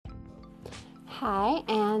Hi,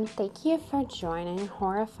 and thank you for joining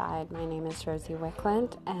Horrified. My name is Rosie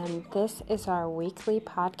Wickland, and this is our weekly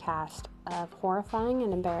podcast of horrifying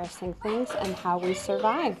and embarrassing things and how we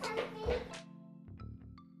survived.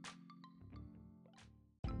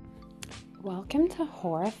 Welcome to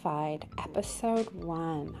Horrified, Episode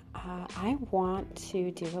 1. I want to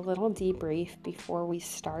do a little debrief before we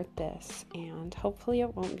start this, and hopefully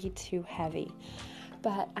it won't be too heavy.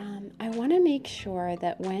 But I want to make sure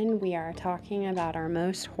that when we are talking about our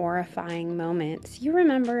most horrifying moments, you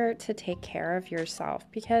remember to take care of yourself,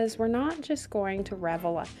 because we're not just going to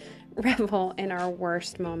revel in our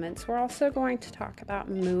worst moments. We're also going to talk about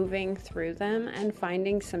moving through them and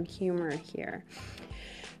finding some humor here.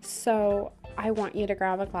 So I want you to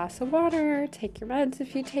grab a glass of water, take your meds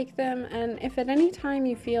if you take them, and if at any time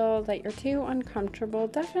you feel that you're too uncomfortable,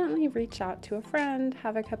 definitely reach out to a friend,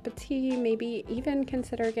 have a cup of tea, maybe even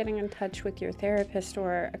consider getting in touch with your therapist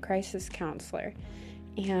or a crisis counselor.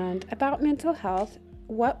 And about mental health,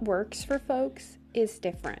 what works for folks is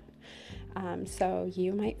different. So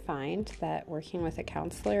you might find that working with a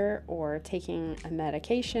counselor or taking a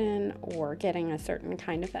medication or getting a certain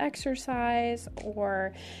kind of exercise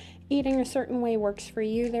or eating a certain way works for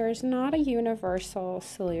you. There is not a universal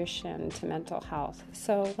solution to mental health.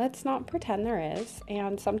 So let's not pretend there is.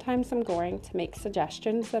 And sometimes I'm going to make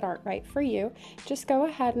suggestions that aren't right for you. Just go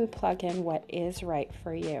ahead and plug in what is right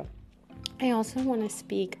for you. I also want to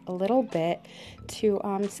speak a little bit to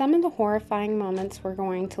some of the horrifying moments we're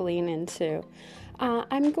going to lean into.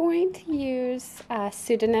 I'm going to use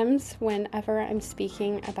pseudonyms whenever I'm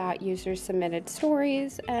speaking about user-submitted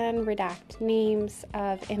stories and redact names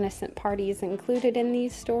of innocent parties included in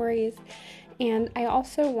these stories. And I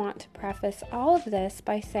also want to preface all of this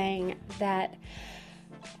by saying that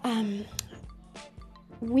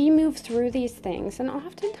we move through these things, and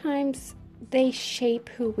oftentimes they shape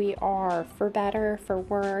who we are, for better, for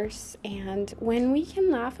worse. And when we can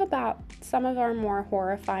laugh about some of our more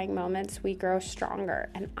horrifying moments, we grow stronger.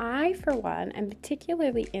 And I, for one, am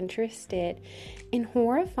particularly interested in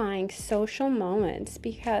horrifying social moments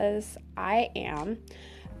because I am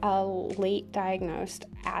a late diagnosed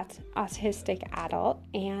autistic adult,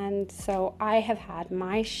 and so I have had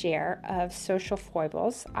my share of social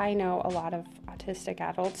foibles. I know a lot of autistic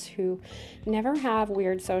adults who never have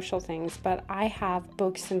weird social things, but I have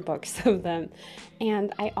books and books of them.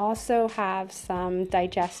 And I also have some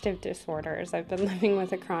digestive disorders. I've been living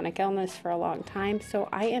with a chronic illness for a long time, so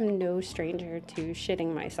I am no stranger to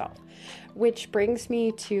shitting myself. Which brings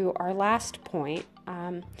me to our last point,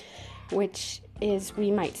 which is we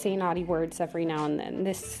might say naughty words every now and then.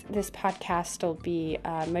 This podcast will be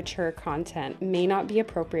mature content. May not be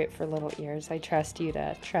appropriate for little ears. I trust you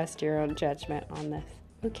to trust your own judgment on this.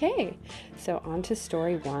 Okay, so on to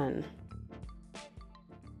story 1.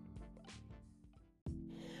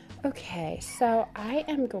 Okay, so I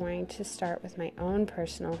am going to start with my own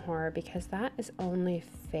personal horror because that is only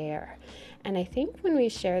fair. And I think when we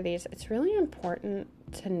share these, it's really important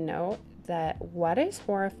to note that what is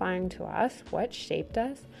horrifying to us, what shaped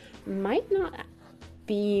us, might not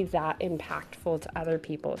be that impactful to other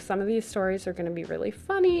people. Some of these stories are going to be really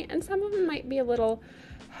funny, and some of them might be a little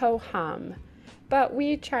ho-hum. But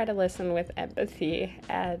we try to listen with empathy,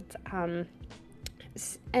 and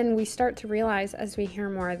we start to realize as we hear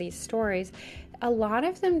more of these stories, a lot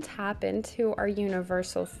of them tap into our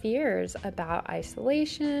universal fears about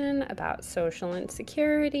isolation, about social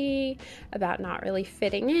insecurity, about not really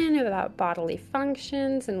fitting in, about bodily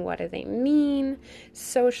functions and what do they mean,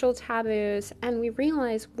 social taboos, and we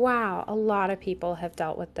realize, wow, a lot of people have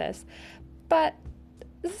dealt with this. But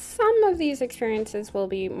some of these experiences will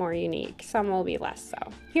be more unique, some will be less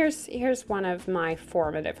so. Here's one of my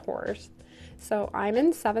formative horrors. So I'm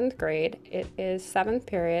in 7th grade, it is 7th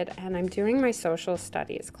period, and I'm doing my social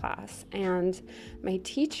studies class. And my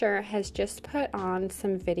teacher has just put on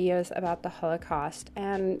some videos about the Holocaust.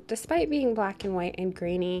 And despite being black and white and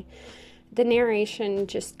grainy, the narration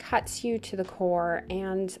just cuts you to the core.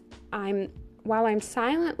 And while I'm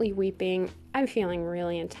silently weeping, I'm feeling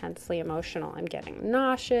really intensely emotional. I'm getting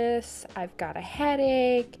nauseous, I've got a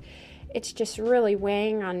headache. It's just really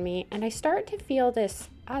weighing on me, and I start to feel this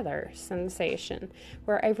other sensation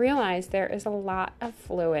where I realize there is a lot of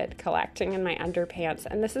fluid collecting in my underpants,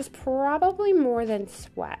 and this is probably more than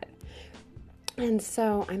sweat. And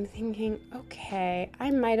so I'm thinking, okay,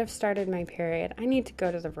 I might have started my period. I need to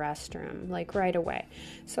go to the restroom, like right away.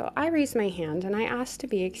 So I raise my hand and I ask to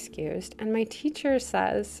be excused, and my teacher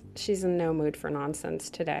says she's in no mood for nonsense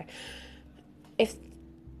today. If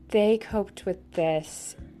they coped with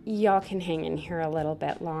this, y'all can hang in here a little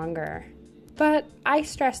bit longer. But I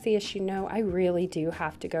stress the issue, no, I really do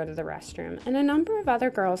have to go to the restroom. And a number of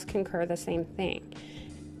other girls concur the same thing.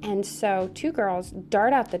 And so 2 girls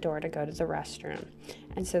dart out the door to go to the restroom.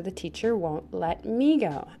 And so the teacher won't let me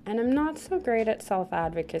go. And I'm not so great at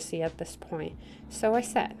self-advocacy at this point. So I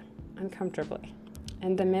said, uncomfortably.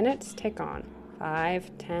 And the minutes tick on.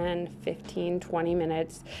 5, 10, 15, 20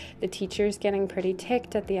 minutes. The teacher's getting pretty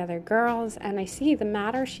ticked at the other girls. And I see the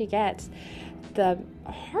madder she gets, the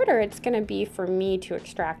harder it's going to be for me to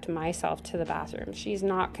extract myself to the bathroom. She's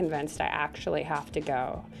not convinced I actually have to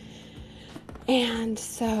go. And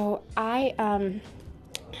so I'm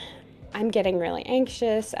getting really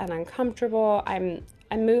anxious and uncomfortable. I'm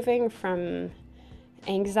moving from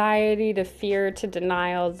anxiety to fear to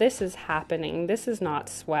denial. This is happening. This is not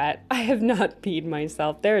sweat. I have not peed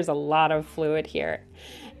myself. There is a lot of fluid here.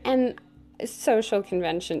 And social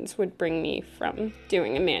conventions would bring me from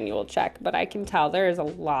doing a manual check, but I can tell there is a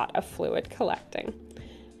lot of fluid collecting.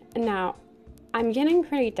 And now, I'm getting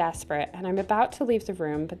pretty desperate, and I'm about to leave the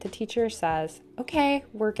room, but the teacher says, okay,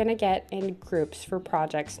 we're going to get in groups for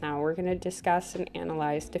projects now. We're going to discuss and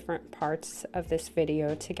analyze different parts of this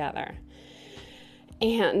video together.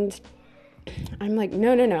 And I'm like,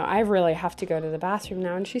 no, I really have to go to the bathroom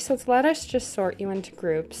now. And she says, let us just sort you into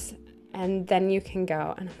groups, and then you can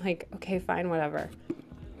go. And I'm like, okay, fine, whatever.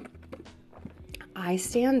 I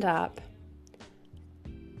stand up,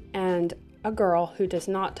 and a girl who does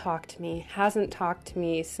not talk to me, hasn't talked to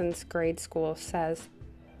me since grade school, says,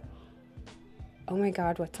 oh my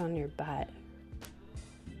God, what's on your butt?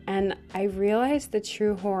 And I realized the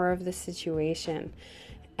true horror of the situation.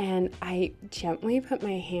 And I gently put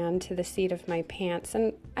my hand to the seat of my pants.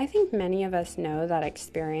 And I think many of us know that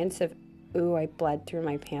experience of, ooh, I bled through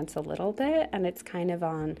my pants a little bit. And it's kind of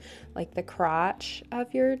on like the crotch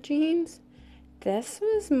of your jeans. This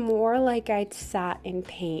was more like I'd sat in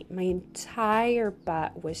paint. My entire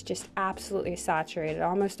butt was just absolutely saturated,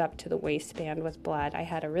 almost up to the waistband with blood. I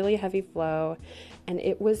had a really heavy flow, and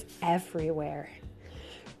it was everywhere.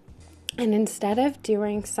 And instead of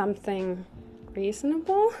doing something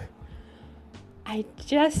reasonable, I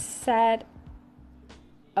just said,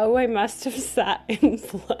 oh, I must have sat in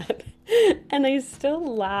blood. And I still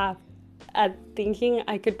laugh at thinking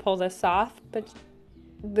I could pull this off, but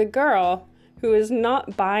the girl who is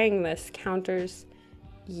not buying this counters,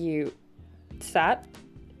 you sat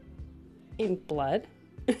in blood.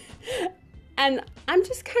 And I'm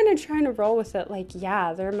just kind of trying to roll with it like,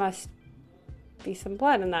 yeah, there must be some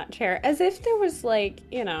blood in that chair. As if there was like,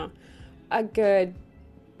 a good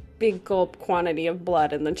big gulp quantity of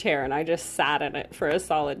blood in the chair and I just sat in it for a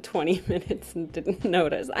solid 20 minutes and didn't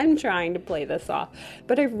notice. I'm trying to play this off,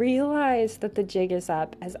 but I realize that the jig is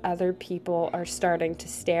up as other people are starting to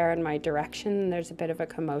stare in my direction and there's a bit of a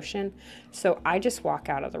commotion. So I just walk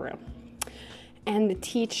out of the room. And the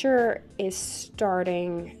teacher is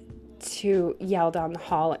starting to yell down the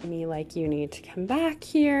hall at me like, you need to come back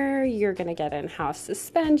here, you're gonna get in-house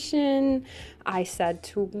suspension. I said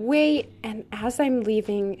to wait, and as I'm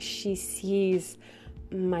leaving, she sees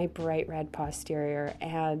my bright red posterior,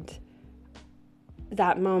 and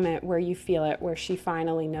that moment where you feel it, where she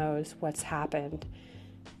finally knows what's happened.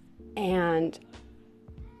 And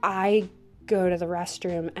I go to the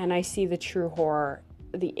restroom and I see the true horror.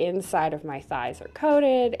 The inside of my thighs are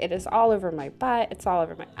coated. It is all over my butt. It's all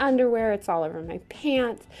over my underwear. It's all over my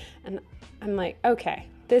pants. And I'm like, okay,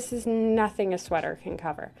 this is nothing a sweater can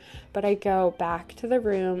cover. But I go back to the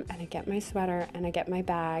room and I get my sweater and I get my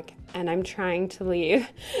bag and I'm trying to leave.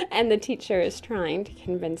 And the teacher is trying to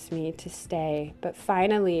convince me to stay. But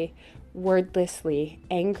finally, wordlessly,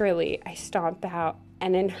 angrily, I stomp out.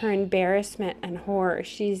 And in her embarrassment and horror,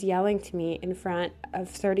 she's yelling to me in front of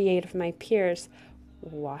 38 of my peers,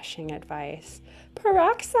 washing advice.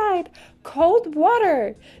 Peroxide, cold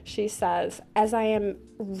water, she says, as I am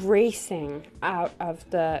racing out of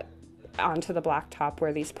onto the blacktop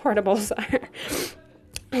where these portables are.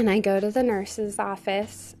 And I go to the nurse's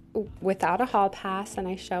office without a hall pass and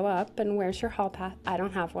I show up and where's your hall pass? I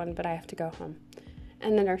don't have one, but I have to go home.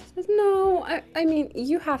 And the nurse says, no, I mean,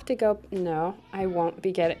 you have to go. No, I won't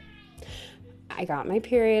be getting. I got my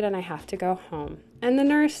period and I have to go home. And the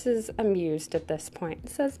nurse is amused at this point.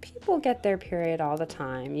 Says, people get their period all the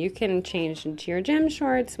time. You can change into your gym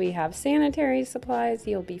shorts. We have sanitary supplies.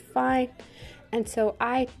 You'll be fine. And so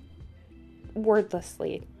I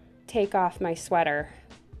wordlessly take off my sweater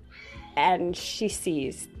and she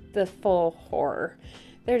sees the full horror.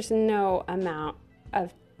 There's no amount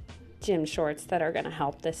of gym shorts that are going to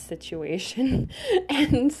help this situation.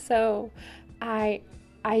 And so I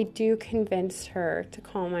do convince her to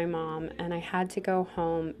call my mom, and I had to go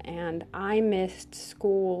home, and I missed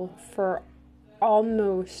school for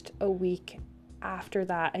almost a week after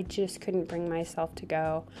that, I just couldn't bring myself to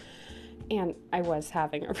go. And I was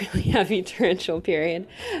having a really heavy torrential period.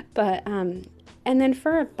 But, and then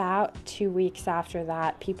for about 2 weeks after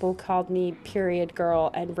that, people called me period girl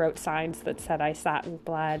and wrote signs that said I sat in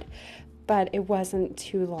blood. But it wasn't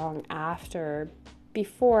too long after,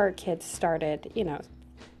 before kids started,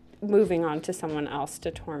 moving on to someone else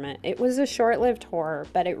to torment. It was a short-lived horror,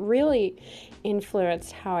 but it really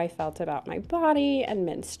influenced how I felt about my body and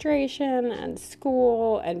menstruation and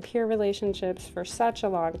school and peer relationships for such a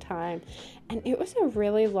long time. And it was a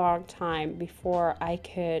really long time before I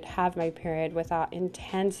could have my period without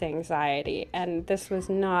intense anxiety. And this was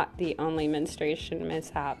not the only menstruation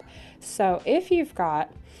mishap. So if you've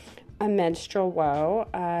got a menstrual woe,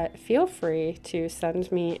 feel free to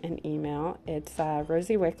send me an email. It's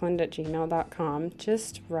rosiewickland@gmail.com.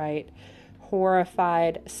 Just write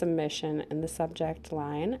horrified submission in the subject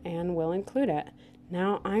line and we'll include it.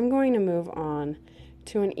 Now I'm going to move on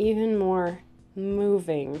to an even more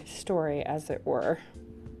moving story, as it were.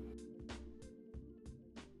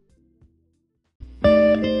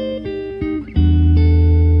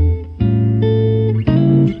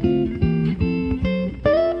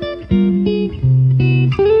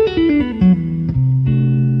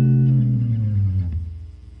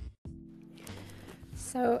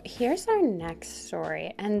 So here's our next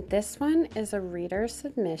story, and this one is a reader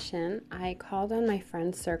submission. I called on my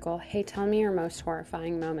friend's circle, hey, tell me your most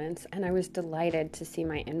horrifying moments, and I was delighted to see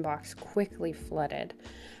my inbox quickly flooded.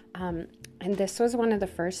 And this was one of the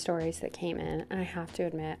first stories that came in, and I have to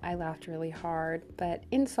admit, I laughed really hard, but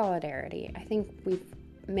in solidarity. I think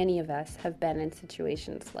many of us have been in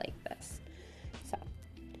situations like this. So,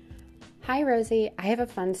 hi Rosie, I have a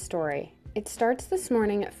fun story. It starts this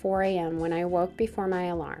morning at 4 a.m. when I awoke before my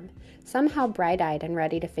alarm, somehow bright-eyed and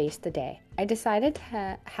ready to face the day. I decided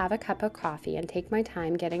to have a cup of coffee and take my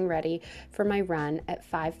time getting ready for my run at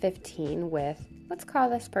 5:15 with, let's call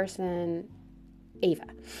this person Ava.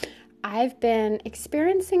 I've been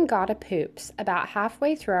experiencing gotta poops about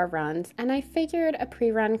halfway through our runs, and I figured a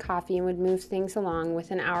pre-run coffee would move things along with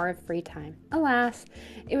an hour of free time. Alas,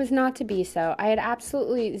 it was not to be so. I had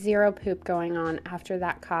absolutely zero poop going on after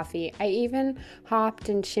that coffee. I even hopped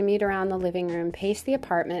and shimmied around the living room, paced the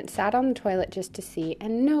apartment, sat on the toilet just to see,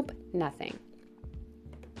 and nope, nothing.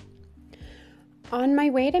 On my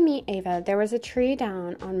way to meet Ava, there was a tree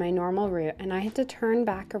down on my normal route, and I had to turn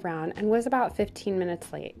back around and was about 15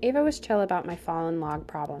 minutes late. Ava was chill about my fallen log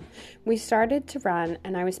problem. We started to run,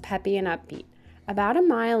 and I was peppy and upbeat. About a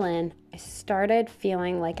mile in, I started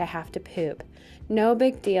feeling like I have to poop. No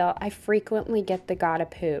big deal. I frequently get the gotta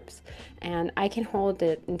poops, and I can hold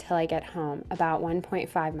it until I get home, about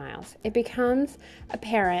 1.5 miles. It becomes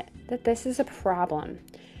apparent that this is a problem.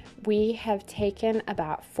 We have taken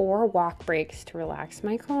about 4 walk breaks to relax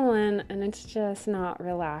my colon, and it's just not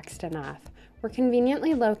relaxed enough. We're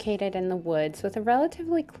conveniently located in the woods with a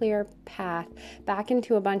relatively clear path back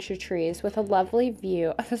into a bunch of trees with a lovely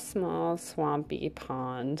view of a small swampy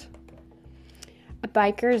pond. A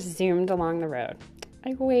biker zoomed along the road.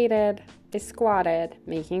 I waited. I squatted,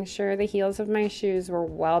 making sure the heels of my shoes were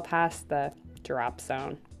well past the drop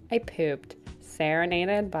zone. I pooped.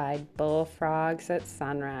 Serenaded by bullfrogs at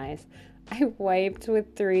sunrise. I wiped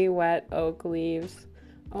with 3 wet oak leaves.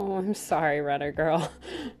 Oh, I'm sorry, runner girl.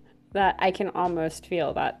 That I can almost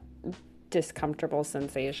feel that discomfortable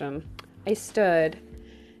sensation. I stood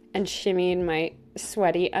and shimmied my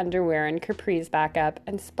sweaty underwear and capris back up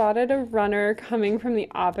and spotted a runner coming from the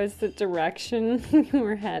opposite direction we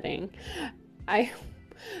were heading.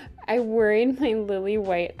 I worried my lily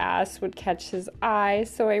white ass would catch his eye,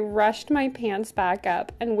 so I rushed my pants back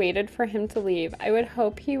up and waited for him to leave. I would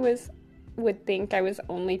hope he would think I was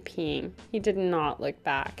only peeing. He did not look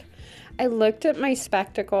back. I looked at my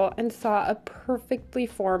spectacle and saw a perfectly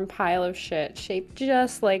formed pile of shit shaped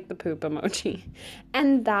just like the poop emoji.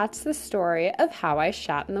 And that's the story of how I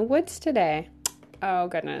shat in the woods today. Oh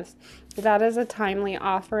goodness. That is a timely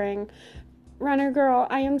offering. Runner girl,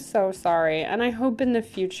 I am so sorry, and I hope in the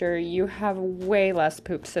future you have way less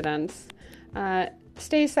poopsidents.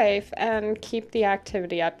 Stay safe and keep the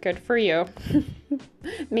activity up. Good for you.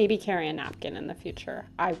 Maybe carry a napkin in the future.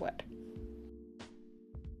 I would.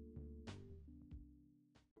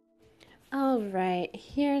 All right,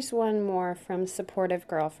 here's one more from Supportive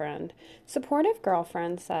Girlfriend. Supportive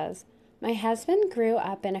Girlfriend says, My husband grew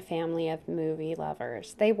up in a family of movie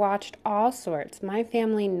lovers. They watched all sorts. My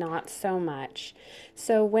family, not so much.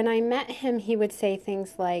 So when I met him, he would say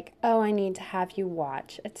things like, "Oh, I need to have you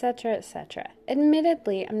watch," etc., etc.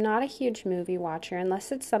 Admittedly, I'm not a huge movie watcher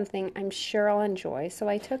unless it's something I'm sure I'll enjoy, so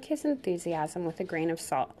I took his enthusiasm with a grain of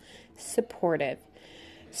salt. Supportive.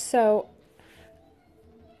 So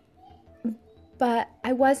But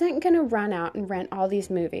I wasn't going to run out and rent all these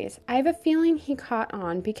movies. I have a feeling he caught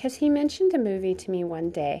on because he mentioned a movie to me one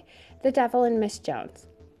day, The Devil and Miss Jones.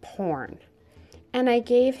 Porn. And I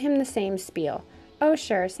gave him the same spiel. "Oh,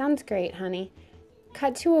 sure, sounds great, honey."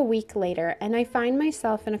 Cut to a week later, and I find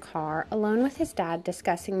myself in a car alone with his dad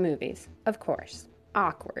discussing movies. Of course.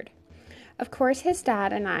 Awkward. Of course, his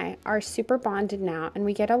dad and I are super bonded now and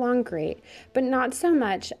we get along great, but not so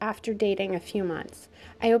much after dating a few months.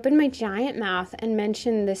 I open my giant mouth and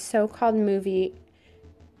mention this so-called movie,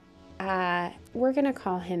 we're going to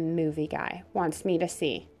call him Movie Guy, wants me to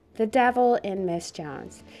see. The Devil in Miss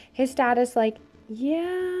Jones. His dad is like,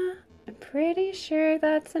 "Yeah, I'm pretty sure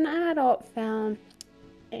that's an adult film."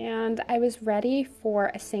 And I was ready for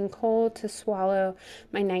a sinkhole to swallow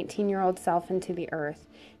my 19-year-old self into the earth.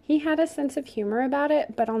 He had a sense of humor about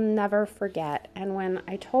it, but I'll never forget. And when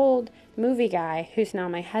I told Movie Guy, who's now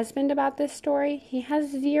my husband, about this story, he has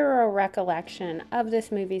zero recollection of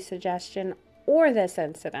this movie suggestion or this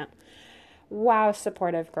incident. Wow,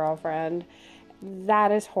 supportive girlfriend.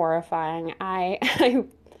 That is horrifying. I'm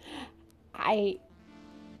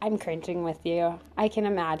cringing with you. I can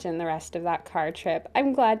imagine the rest of that car trip.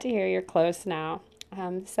 I'm glad to hear you're close now.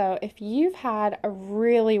 So if you've had a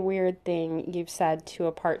really weird thing you've said to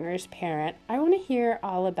a partner's parent, I want to hear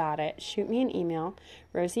all about it. Shoot me an email,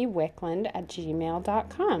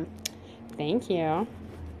 rosiewickland@gmail.com. Thank you.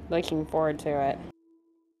 Looking forward to it.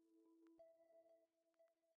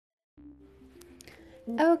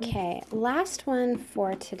 Okay, last one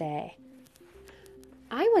for today.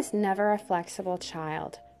 I was never a flexible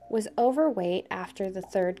child, was overweight after the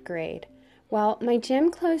 3rd grade. Well, my gym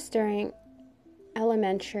closed during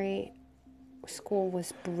elementary school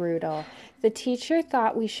was brutal. The teacher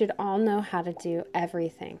thought we should all know how to do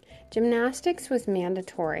everything. Gymnastics was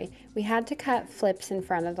mandatory. We had to cut flips in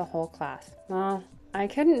front of the whole class. Well, I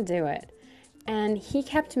couldn't do it. And he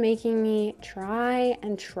kept making me try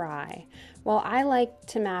and try. Well, I liked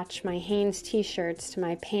to match my Hanes t-shirts to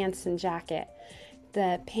my pants and jacket.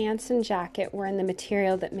 The pants and jacket were in the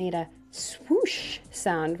material that made a swoosh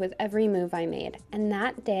sound with every move I made. And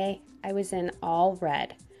that day, I was in all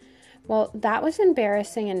red. Well, that was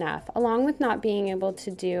embarrassing enough, along with not being able to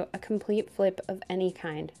do a complete flip of any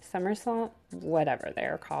kind, somersault, whatever they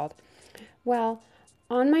are called. Well,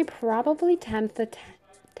 on my probably 10th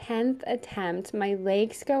attempt, my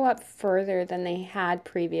legs go up further than they had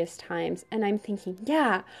previous times, and I'm thinking,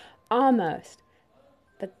 yeah, almost.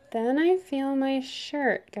 But then I feel my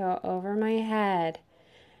shirt go over my head.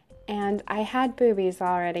 And I had boobies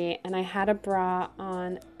already, and I had a bra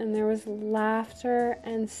on, and there was laughter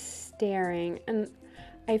and staring, and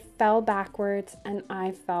I fell backwards, and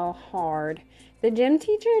I fell hard. The gym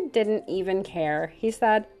teacher didn't even care. He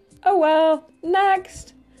said, "Oh well,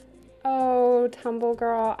 next." Oh, Tumble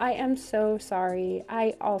Girl, I am so sorry.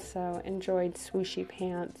 I also enjoyed swooshy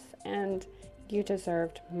pants, and you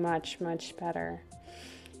deserved much, much better.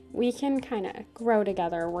 We can kind of grow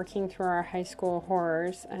together working through our high school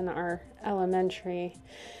horrors and our elementary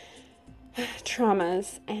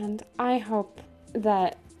traumas. And I hope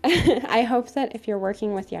that if you're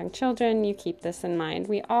working with young children, you keep this in mind.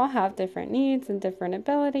 We all have different needs and different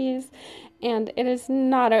abilities, and it is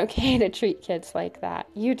not okay to treat kids like that.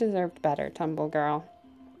 You deserved better, Tumble Girl.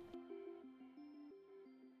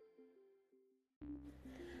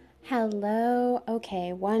 Hello.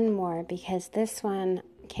 Okay, one more because this one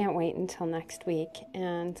can't wait until next week,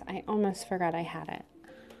 and I almost forgot I had it.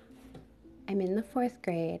 I'm in the 4th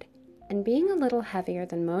grade, and being a little heavier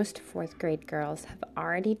than most 4th grade girls have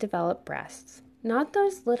already developed breasts. Not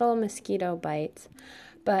those little mosquito bites,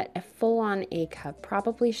 but a full-on A cup.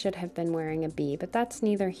 Probably should have been wearing a B, but that's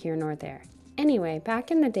neither here nor there. Anyway,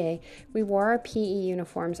 back in the day, we wore our PE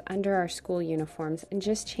uniforms under our school uniforms and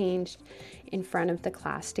just changed in front of the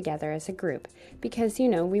class together as a group because,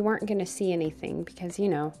 we weren't going to see anything because,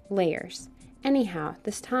 layers. Anyhow,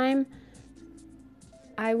 this time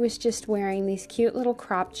I was just wearing these cute little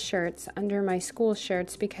cropped shirts under my school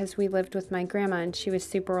shirts because we lived with my grandma and she was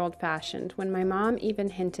super old-fashioned. When my mom even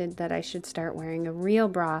hinted that I should start wearing a real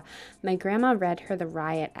bra, my grandma read her the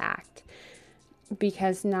riot act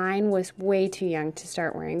because 9 was way too young to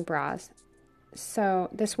start wearing bras. So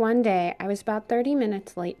this one day, I was about 30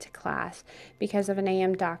 minutes late to class because of an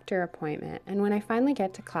AM doctor appointment. And when I finally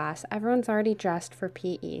get to class, everyone's already dressed for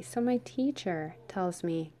PE. So my teacher tells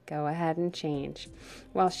me, go ahead and change,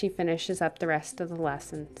 while she finishes up the rest of the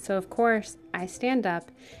lesson. So of course, I stand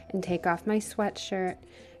up and take off my sweatshirt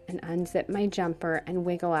and unzip my jumper and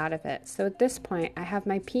wiggle out of it. So at this point, I have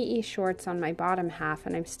my PE shorts on my bottom half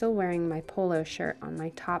and I'm still wearing my polo shirt on my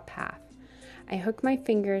top half. I hook my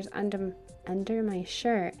fingers under my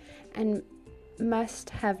shirt and must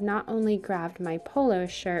have not only grabbed my polo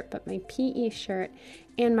shirt, but my PE shirt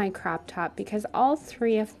and my crop top because all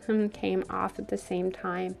three of them came off at the same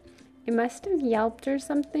time. I must have yelped or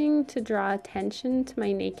something to draw attention to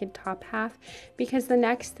my naked top half because the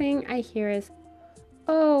next thing I hear is,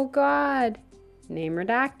 "Oh God," name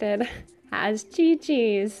redacted, "has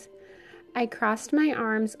Gigi's." I crossed my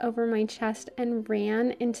arms over my chest and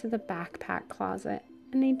ran into the backpack closet,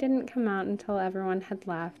 and they didn't come out until everyone had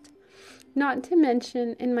left. Not to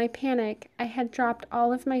mention, in my panic, I had dropped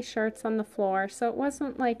all of my shirts on the floor, so it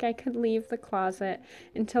wasn't like I could leave the closet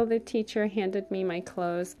until the teacher handed me my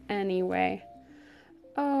clothes anyway.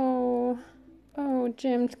 Oh,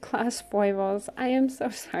 gym class foibles. I am so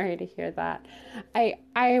sorry to hear that.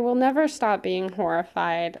 I will never stop being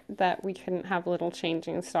horrified that we couldn't have little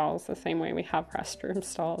changing stalls the same way we have restroom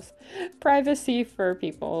stalls. Privacy for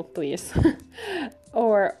people, please.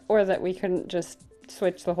 or that we couldn't just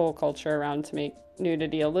switch the whole culture around to make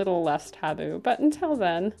nudity a little less taboo. But until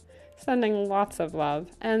then, sending lots of love.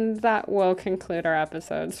 And that will conclude our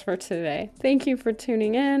episodes for today. Thank you for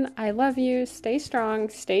tuning in. I love you. Stay strong,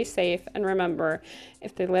 stay safe, and remember,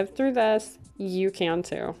 if they lived through this, you can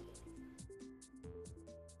too.